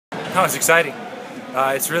No, it's exciting.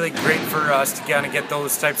 It's really great for us to kind of get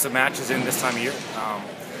those types of matches in this time of year.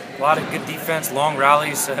 A lot of good defense, long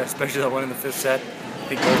rallies, especially the one in the fifth set. I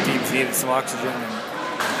think both teams needed some oxygen.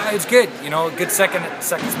 And, it's good, you know, good second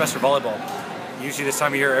semester volleyball. Usually this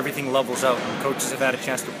time of year, everything levels out. Coaches have had a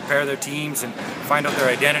chance to prepare their teams and find out their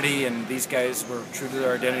identity, and these guys were true to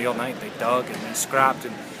their identity all night. They dug and they scrapped,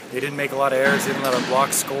 and they didn't make a lot of errors, they didn't let our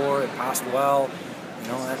blocks score, it passed well. You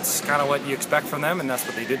know, that's kind of what you expect from them, and that's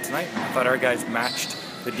what they did tonight. I thought our guys matched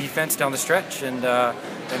the defense down the stretch and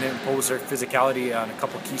imposed their physicality on a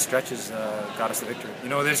couple key stretches, got us the victory. You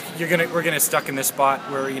know, we're gonna stuck in this spot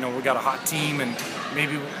where, you know, we got a hot team and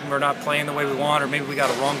maybe we're not playing the way we want, or maybe we got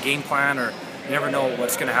a wrong game plan, or you never know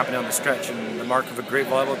what's going to happen down the stretch. And the mark of a great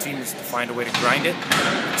volleyball team is to find a way to grind it,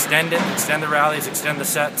 extend the rallies, extend the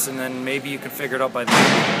sets, and then maybe you can figure it out by the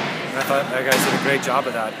end. And I thought our guys did a great job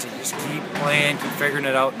of that, to just keep playing, keep figuring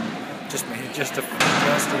it out, and just made it just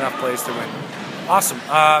enough plays to win. Awesome.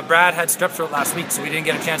 Brad had strep throat last week, so we didn't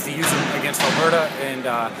get a chance to use him against Alberta,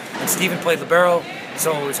 and Steven played libero,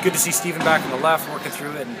 so it was good to see Steven back on the left working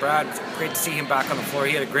through it, and Brad, it was great to see him back on the floor.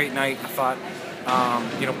 He had a great night, I thought.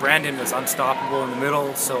 You know, Branden was unstoppable in the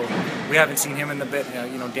middle, so we haven't seen him in the bit.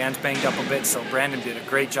 You know, Dan's banged up a bit, so Branden did a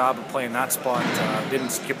great job of playing that spot. Didn't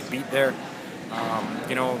skip a beat there.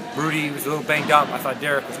 You know, Rudy was a little banged up. I thought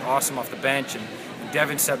Derek was awesome off the bench, and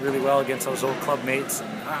Devin set really well against those old club mates. And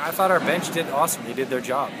I thought our bench did awesome. They did their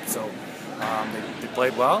job. So they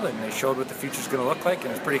played well, and they showed what the future's going to look like, and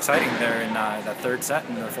it was pretty exciting there in that third set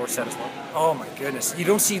and the fourth set as well. Oh my goodness, you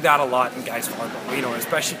don't see that a lot in guys volleyball, you know,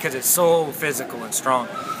 especially because it's so physical and strong.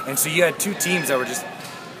 And so you had two teams that were just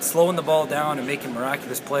slowing the ball down and making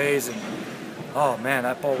miraculous plays, and oh man,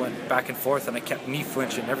 that ball went back and forth, and I kept knee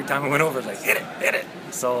flinching every time I went over. Like, hit it, hit it.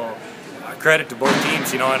 So credit to both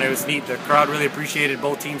teams, you know, and it was neat. The crowd really appreciated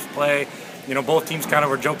both teams' play. You know, both teams kind of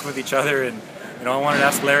were joking with each other, and you know, I wanted to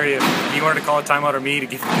ask Larry if he wanted to call a timeout or me to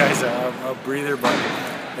give you guys a breather, but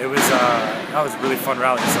it was that was a really fun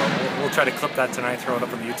rally. So we'll try to clip that tonight, throw it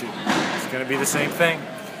up on the YouTube. It's going to be the same thing.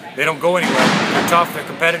 They don't go anywhere. They're tough. They're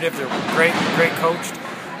competitive. They're great coached.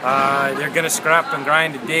 They're going to scrap and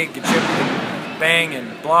grind and dig and chip and bang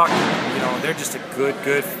and block. You know, they're just a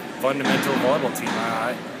good fundamental volleyball team.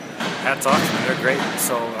 Hats off to them. They're great.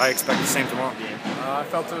 So I expect the same tomorrow. I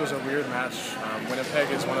felt it was a weird match. Winnipeg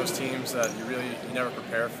is one of those teams that you never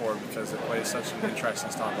prepare for, because it plays such an interesting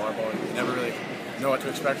style of volleyball. You never really know what to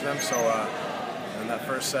expect from them. So in that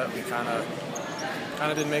first set, we kind of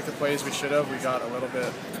didn't make the plays we should have. We got a little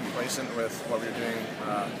bit complacent with what we were doing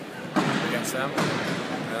against them.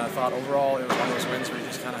 And I thought overall it was one of those wins where you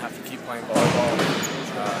just kind of have to keep playing volleyball,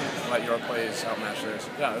 and let your plays outmatch theirs.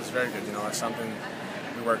 Yeah, it was very good. You know, that's something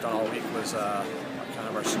we worked on all week, was kind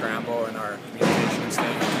of our scramble and our communication and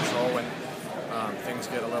staying in control when things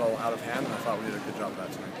get a little out of hand, and I thought we did a good job of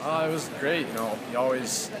that tonight. It was great. You know,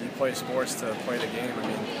 you play sports to play the game. I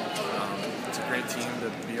mean, it's a great team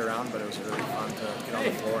to be around, but it was really fun to get on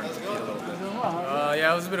the floor and compete a little bit.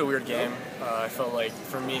 Yeah, it was a bit of a weird game. I felt like,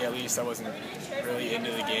 for me at least, I wasn't really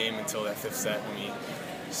into the game until that fifth set when we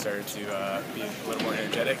started to be a little more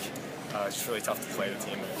energetic. It's just really tough to play the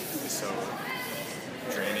team. It's so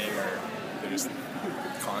draining, or they're just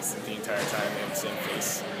constant the entire time. They have the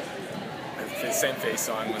same face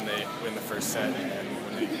on when they win the first set and then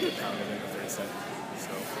when they get pounded in the third set.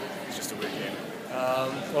 So it's just a weird game.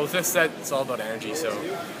 Well, the fifth set, it's all about energy. So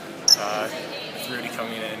with Rudy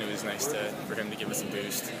coming in, it was nice for him to give us a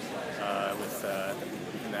boost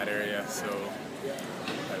in that area. So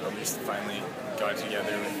we just finally got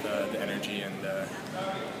together with the energy and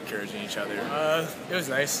encouraging each other. It was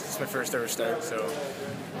nice. It's my first ever start, so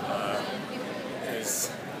it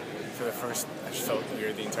was, for the first, I just felt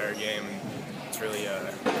weird the entire game. And it's really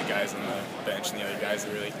the guys on the bench and the other guys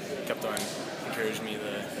that really kept on encouraging me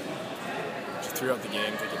just throughout the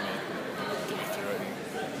game to get me through it and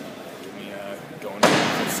get me going to the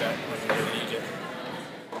fifth set when we really need it.